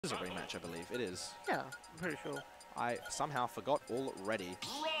This is a rematch, I believe. It is. Yeah, I'm pretty sure. I somehow forgot already.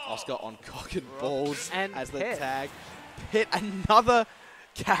 Oscar on cock and balls and as the Pit. tag. Pit, another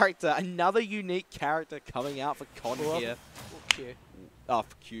character, another unique character coming out for Con here. Q. Oh,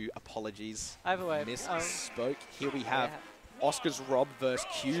 for Q, apologies. Either way. Misspoke. Here we have Oscar's Rob versus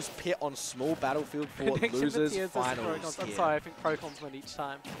Q's Pit on small battlefield for losers finals. I'm sorry, I think Procons win each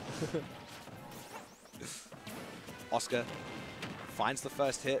time. Oscar finds the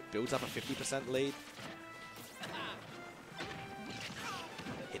first hit, builds up a 50% lead.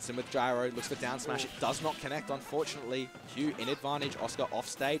 Hits him with gyro, looks for down smash. It does not connect, unfortunately. Q in advantage. Oscar off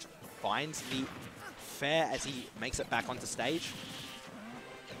stage, finds the fair as he makes it back onto stage.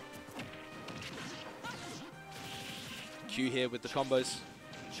 Q here with the combos.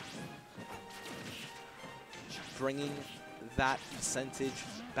 Bringing that percentage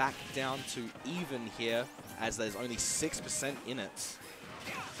back down to even here, as there's only 6% in it.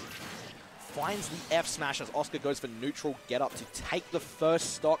 Finds the F smash as Oscar goes for neutral get up to take the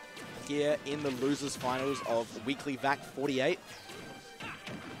first stock here in the losers finals of WeeklyVac 48.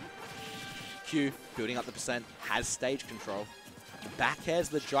 Q building up the percent, has stage control. Back airs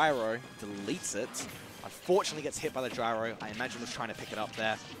the gyro, deletes it. Unfortunately gets hit by the gyro. I imagine was trying to pick it up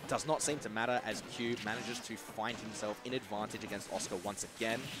there. Does not seem to matter as Q manages to find himself in advantage against Oscar once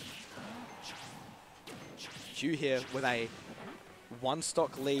again. Q here with a one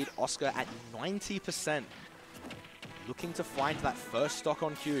stock lead. Oscar at 90%. Looking to find that first stock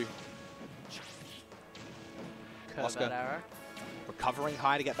on Q. Oscar recovering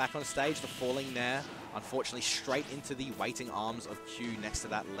high to get back on stage. The falling there. Unfortunately straight into the waiting arms of Q next to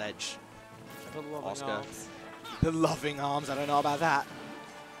that ledge. The loving Oscar. arms. The loving arms, I don't know about that.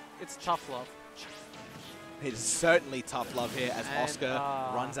 It's tough love. It is certainly tough love here as And, Oscar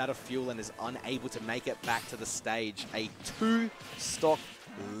runs out of fuel and is unable to make it back to the stage. A 2-stock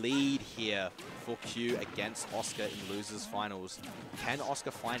lead here for Q against Oscar in losers finals. Can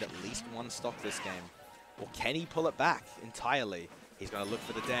Oscar find at least one stock this game? Or can he pull it back entirely? He's going to look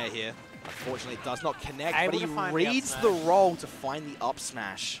for the dare here. Unfortunately, it does not connect, but he reads the roll to find the up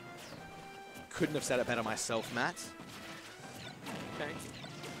smash. Couldn't have said it better myself, Matt. Okay.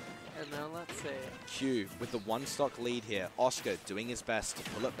 And now let's see. Q with the one stock lead here. Oscar doing his best to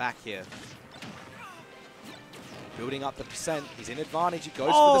pull it back here. Building up the percent. He's in advantage. He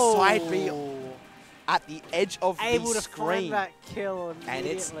goes for the side B at the edge of the screen. Able to find that kill immediately. And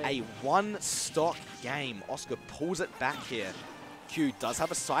it's a one stock game. Oscar pulls it back here. Q does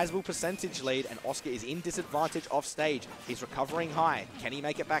have a sizable percentage lead, and Oscar is in disadvantage off stage. He's recovering high. Can he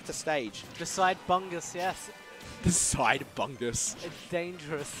make it back to stage? The side bungus, yes. The side bungus. It's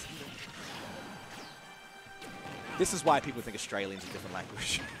dangerous. This is why people think Australian's a different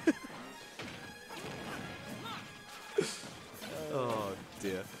language. Oh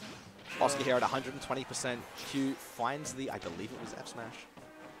dear. Oscar here at 120%. Q finds the, I believe it was F smash.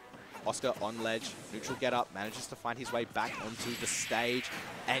 Oscar on ledge, neutral get up, manages to find his way back onto the stage,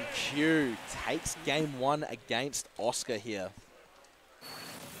 and Q takes game one against Oscar here.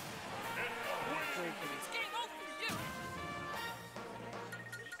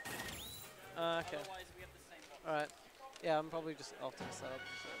 Okay. Alright. Yeah, I'm probably just after the setup.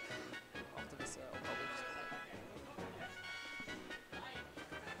 After this, I'll probably just...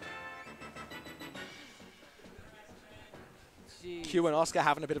 Jeez. Q and Oscar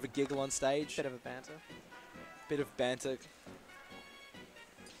having a bit of a giggle on stage. Bit of a banter. Bit of banter.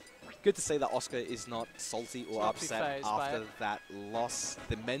 Good to see that Oscar is not salty or upset after that loss.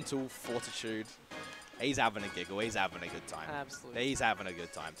 The mental fortitude. He's having a giggle. He's having a good time. Absolutely. He's having a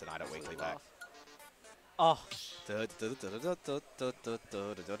good time tonight at WeeklyVac. Oh.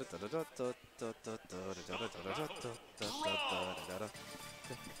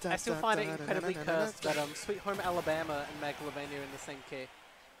 I still find it incredibly cursed that Sweet Home Alabama and Megalovania are in the same key.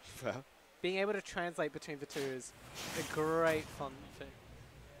 Well, being able to translate between the two is a great fun thing.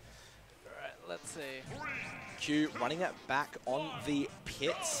 Alright, let's see. Q running it back on the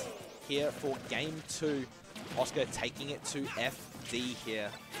pits here for game two. Oscar taking it to FD here.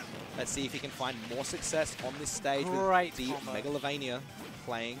 Let's see if he can find more success on this stage with the Megalovania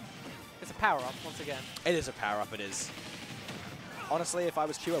playing. It's a power-up once again. It is a power-up, it is. Honestly, if I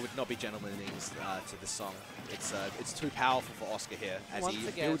was Q, I would not be gentlemanly to this song. It's too powerful for Oscar here as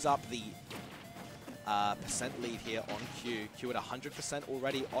he builds up the percent lead here on Q. Q at 100%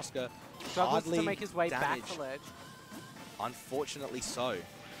 already. Oscar hardly to make his way damaged. back the ledge. Unfortunately so.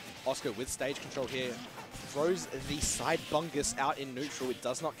 Oscar with stage control here throws the side bungus out in neutral. It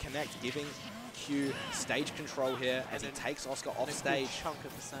does not connect, giving Q stage control here as he takes Oscar off stage. Chunk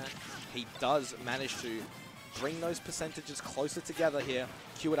of percent. He does manage to bring those percentages closer together here.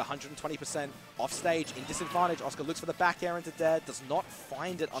 Q at 120%. Off stage, in disadvantage. Oscar looks for the back air into Dare. Does not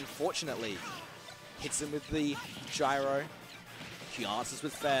find it, unfortunately. Hits him with the gyro. Q answers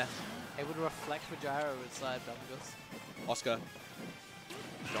with fair. It would reflect for gyro with side bumpers. Oscar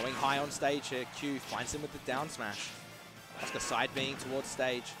going high on stage here. Q finds him with the down smash. Oscar side being towards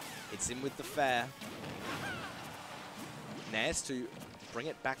stage. Hits him with the fair. Nares to bring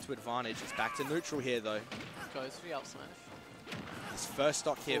it back to advantage. It's back to neutral here though. Goes for the up smash. His first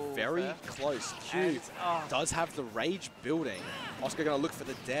stock here, very fair. close. Q And, does have the rage building. Oscar going to look for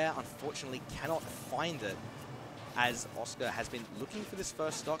the dare. Unfortunately cannot find it, as Oscar has been looking for this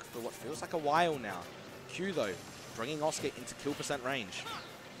first stock for what feels like a while now. Q though, bringing Oscar into kill percent range.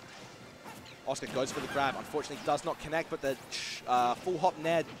 Oscar goes for the grab. Unfortunately does not connect, but the full hop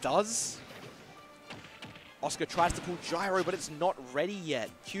nair does. Oscar tries to pull gyro, but it's not ready yet.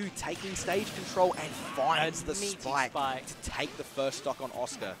 Q taking stage control and finds the spike to take the first stock on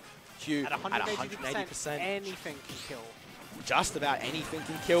Oscar. Q at 180%. Anything can kill. Just about anything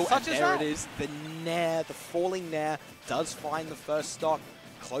can kill, and there it is. The nair, the falling nair, does find the first stock.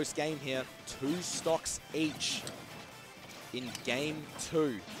 Close game here. 2 stocks each in game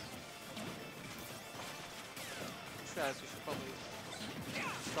 2. Trash, you should probably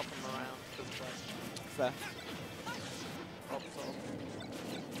stop him around. Fair.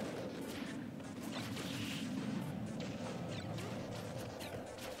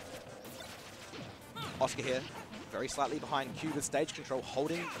 Oscar here, very slightly behind Q with stage control,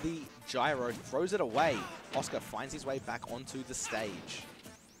 holding the gyro, throws it away. Oscar finds his way back onto the stage.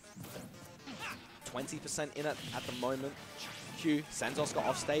 20% in it at the moment. Q sends Oscar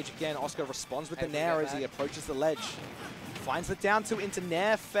off stage again. Oscar responds with the nair as he approaches the ledge. Finds the down 2 into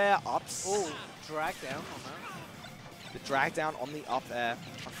nair, fair ups. Oh, drag down on that. The drag down on the up air,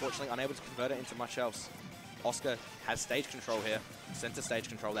 unfortunately unable to convert it into much else. Oscar has stage control here, center stage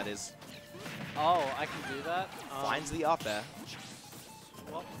control that is. Oh, I can do that? Finds the up air.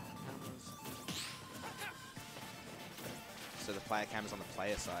 What? So the player cam is on the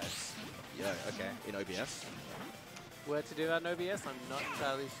player side. Yeah, okay, in OBS. Where to do that in OBS? I'm not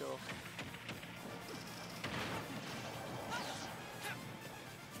entirely sure.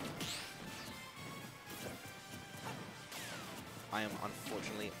 I am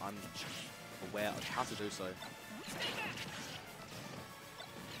unfortunately unaware of how to do so.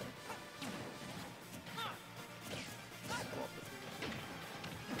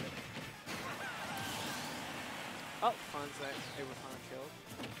 Oh, finds that able to find a kill.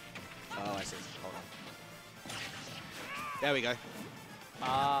 Oh, I see. Hold on. There we go.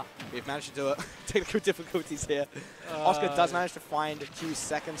 We've managed to do it. Technical difficulties here. Oscar does manage to find Q's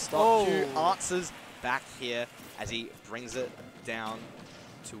second stop. Q answers back here as he brings it down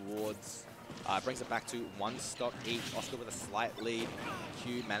towards, brings it back to 1 stock each. Oscar with a slight lead.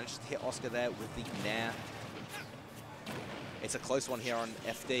 Q manages to hit Oscar there with the nair. It's a close one here on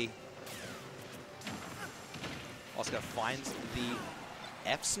FD. Oscar finds the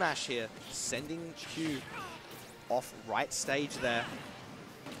F smash here, sending Q off right stage there.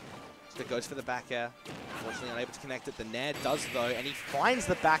 Oscar goes for the back air. Unfortunately unable to connect it. The nair does though, and he finds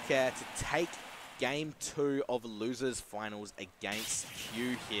the back air to take game 2 of losers finals against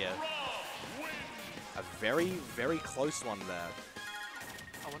Q here. A very, very close one there.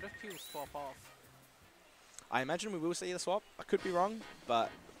 I wonder if Q will swap off. I imagine we will see the swap. I could be wrong, but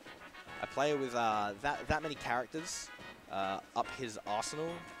a player with that many characters up his arsenal,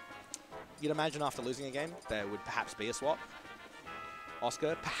 you'd imagine after losing a game, there would perhaps be a swap.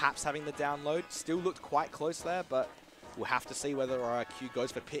 Oscar perhaps having the download. Still looked quite close there, but we'll have to see whether Q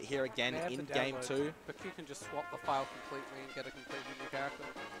goes for pit here again in game 2. But Q can just swap the file completely and get a completely new character.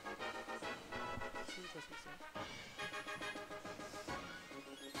 It's interesting stuff.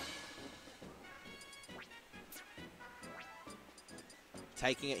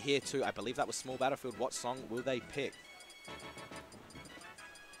 Taking it here too, I believe that was Small Battlefield. What song will they pick?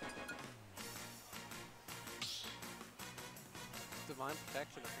 Divine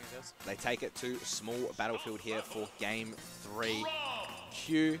Protection, I think it is. They take it to Small Battlefield here for game 3.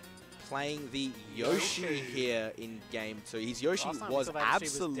 Q playing the Yoshi here in game 2. His Yoshi was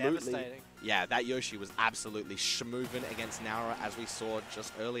absolutely... yeah, that Yoshi was absolutely schmoovin against Naura, as we saw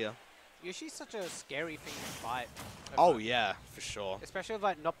just earlier. Yoshi's such a scary thing to fight. Oh yeah, for sure. Especially with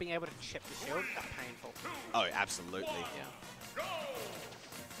like not being able to chip the shield, that's painful. Oh, absolutely. Yeah.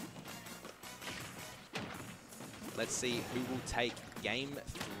 Let's see who will take game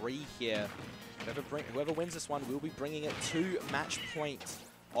 3 here. Whoever wins this one will be bringing it to match point.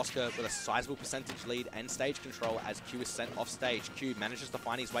 Oscar with a sizable percentage lead and stage control as Q is sent off stage. Q manages to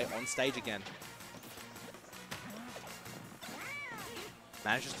find his way on stage again.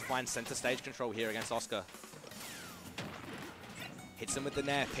 Manages to find center stage control here against Oscar. Hits him with the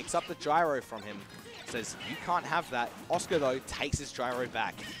nair, picks up the gyro from him. Says, you can't have that. Oscar, though, takes his gyro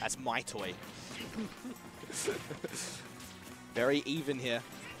back. That's my toy. Very even here.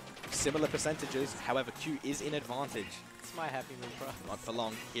 Similar percentages. However, Q is in advantage. It's my happy move, bro. Not for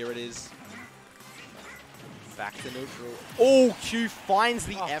long. Here it is. Back to neutral. Oh, Q finds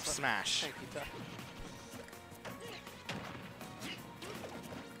the F smash. Thank you, Ty.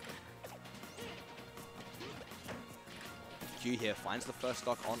 Q here finds the first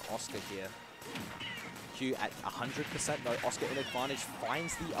stock on Oscar here. Q at 100% though. Oscar in advantage,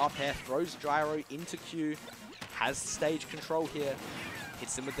 finds the up air, throws gyro into Q, has stage control here.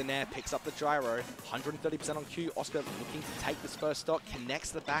 Hits him with the nair, picks up the gyro. 130% on Q. Oscar looking to take this first stock,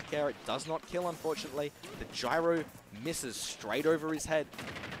 connects the back air. It does not kill, unfortunately. The gyro misses straight over his head.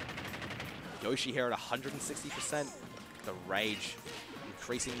 Yoshi here at 160%. The rage,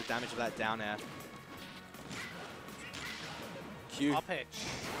 increasing the damage of that down air. Q. Up air,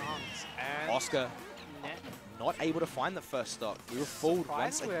 and Oscar net. not able to find the first stock. We were fooled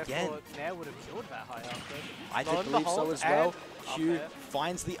once again. I thought Nair would have killed that high up. I did believe so as well. Q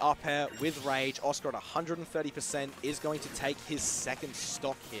finds the up air with rage. Oscar at 130% is going to take his second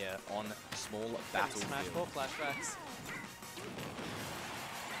stock here on small battlefield. Smash 4 flashbacks.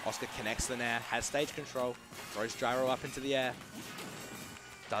 Oscar connects the nair, has stage control, throws gyro up into the air.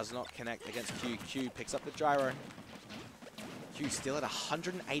 Does not connect against Q. Q picks up the gyro. Q still at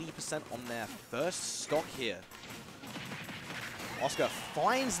 180% on their first stock here. Oscar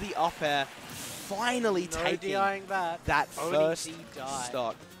finds the up air, finally taking that first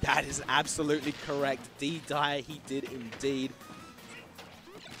stock. That is absolutely correct. D-die, he did indeed.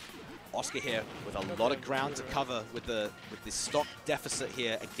 Oscar here with a lot of ground to cover with the stock deficit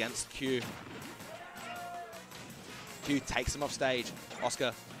here against Q. Q takes him off stage.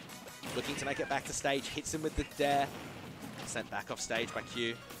 Oscar looking to make it back to stage, hits him with the dare. Sent back off stage by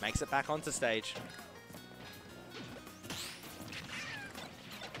Q, makes it back onto stage.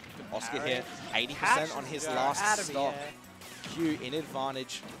 Oscar here, 80% on his last stock. Q in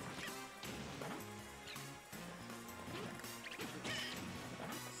advantage.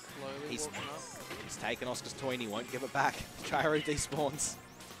 He's taken Oscar's toy and he won't give it back. Gyro despawns.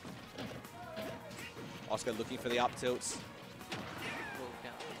 Oscar looking for the up tilts.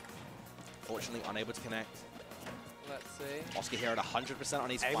 Fortunately unable to connect. Let's see. Oscar here at 100% on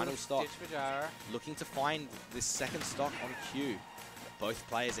his final stock. Looking to find this second stock on Q. Both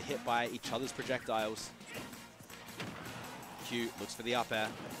players are hit by each other's projectiles. Q looks for the up air.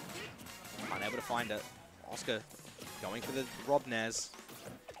 Unable to find it. Oscar going for the Rob Nez.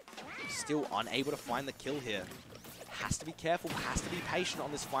 Still unable to find the kill here. Has to be careful, has to be patient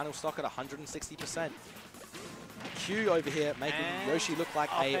on this final stock at 160%. Q over here making Yoshi look like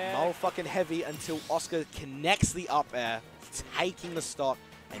a motherfucking heavy until Oscar connects the up air, taking the stock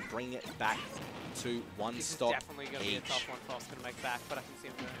and bringing it back to one stock definitely going to be a tough one for Oscar to make back, but I can see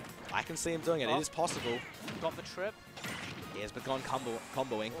him doing it. I can see him doing it. It is possible. Got the trip. He has begun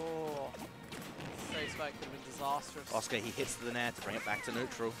comboing. Oh, face fight could have been disastrous. Oscar, he hits the nair to bring it back to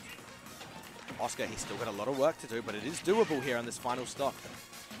neutral. Oscar, he's still got a lot of work to do, but it is doable here on this final stock.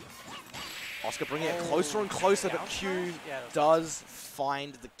 Oscar bringing it closer and closer, but Q does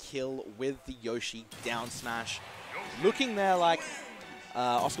find the kill with the Yoshi down smash. Looking there like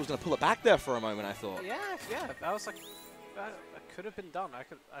Oscar was going to pull it back there for a moment, I thought. Yeah, that was like, that could have been done.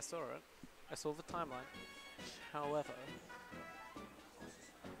 I saw it. I saw the timeline. However,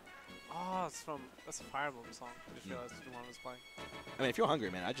 that's a Fire Emblem song. I just realized the one I was playing. I mean, if you're hungry,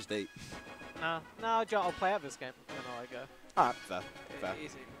 man, I just eat. No, Joe, I'll play out this game, and then I'll go. Alright, fair.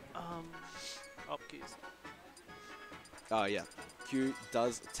 Easy. Up keys. Oh, yeah. Q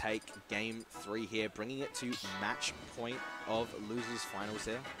does take game 3 here, bringing it to match point of losers finals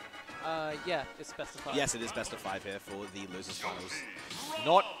here. Yeah, it's best of 5. Yes, it is best of 5 here for the losers finals.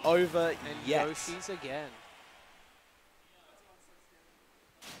 Not over and yet. Yoshi's again.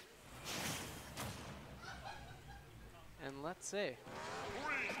 And let's see.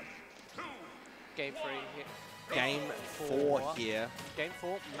 Game 3 here. Game 4 here. Game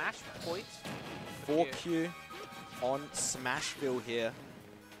 4, match point. For Q on Smashville here.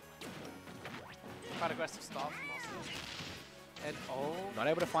 Quite aggressive start from Oscar. And not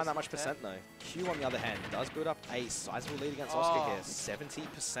able to find that much percent though. Q on the other hand does build up a sizable lead against Oscar here.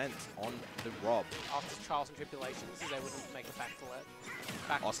 70% on the Rob. After trials and tribulations, they wouldn't make it back to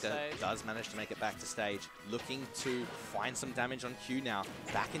lead. Oscar does manage to make it back to stage. Looking to find some damage on Q now.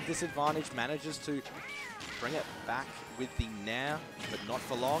 Back in disadvantage, manages to bring it back with the nair, but not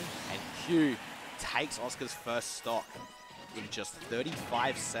for long. And Q takes Oscar's first stock. in just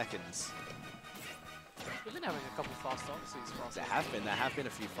 35 seconds. We've been having a couple fast stocks these fast. There have been a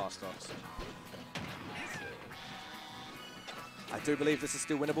few fast stocks. I do believe this is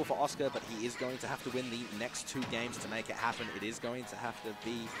still winnable for Oscar, but he is going to have to win the next 2 games to make it happen. It is going to have to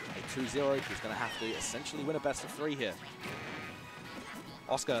be a 2-0. He's going to have to essentially win a best of 3 here.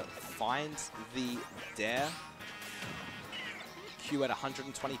 Oscar finds the dare. Q at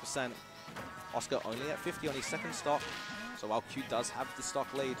 120%. Oscar only at 50 on his second stock. So while Q does have the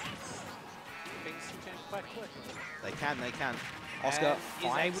stock lead, Things can change quite quick. They can. Oscar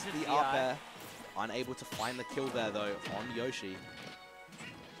finds the up air. Unable to find the kill there, though, on Yoshi.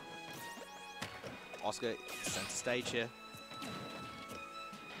 Oscar center stage here.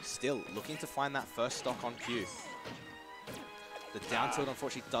 Still looking to find that first stock on Q. The down tilt,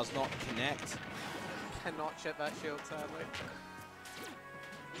 unfortunately, does not connect. Cannot chip that shield, sadly.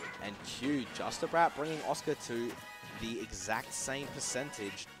 And Q just about bringing Oscar to the exact same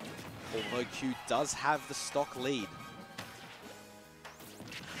percentage, although Q does have the stock lead.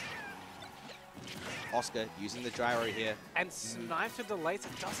 Oscar using the gyro here. And snipe to the laser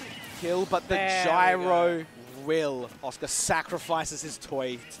doesn't Kill, but the gyro will. Oscar sacrifices his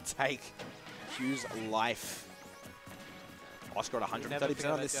toy to take Q's life. Oscar at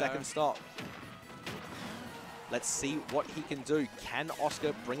 130% on this second stop. Let's see what he can do. Can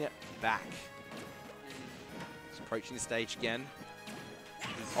Oscar bring it back? He's approaching the stage again.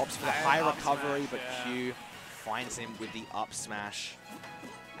 He opts for the high recovery, but Q finds him with the up smash.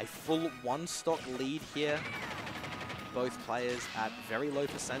 A full 1 stock lead here. Both players at very low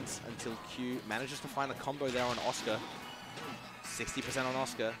percents until Q manages to find the combo there on Oscar. 60% on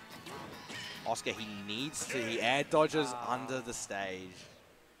Oscar. Oscar, he needs to, he air dodges under the stage.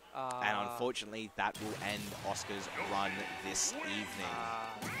 And unfortunately, that will end Oscar's run this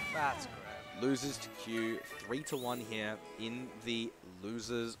evening. That's great. Loses to Q 3-1 here in the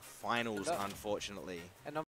losers finals, unfortunately. And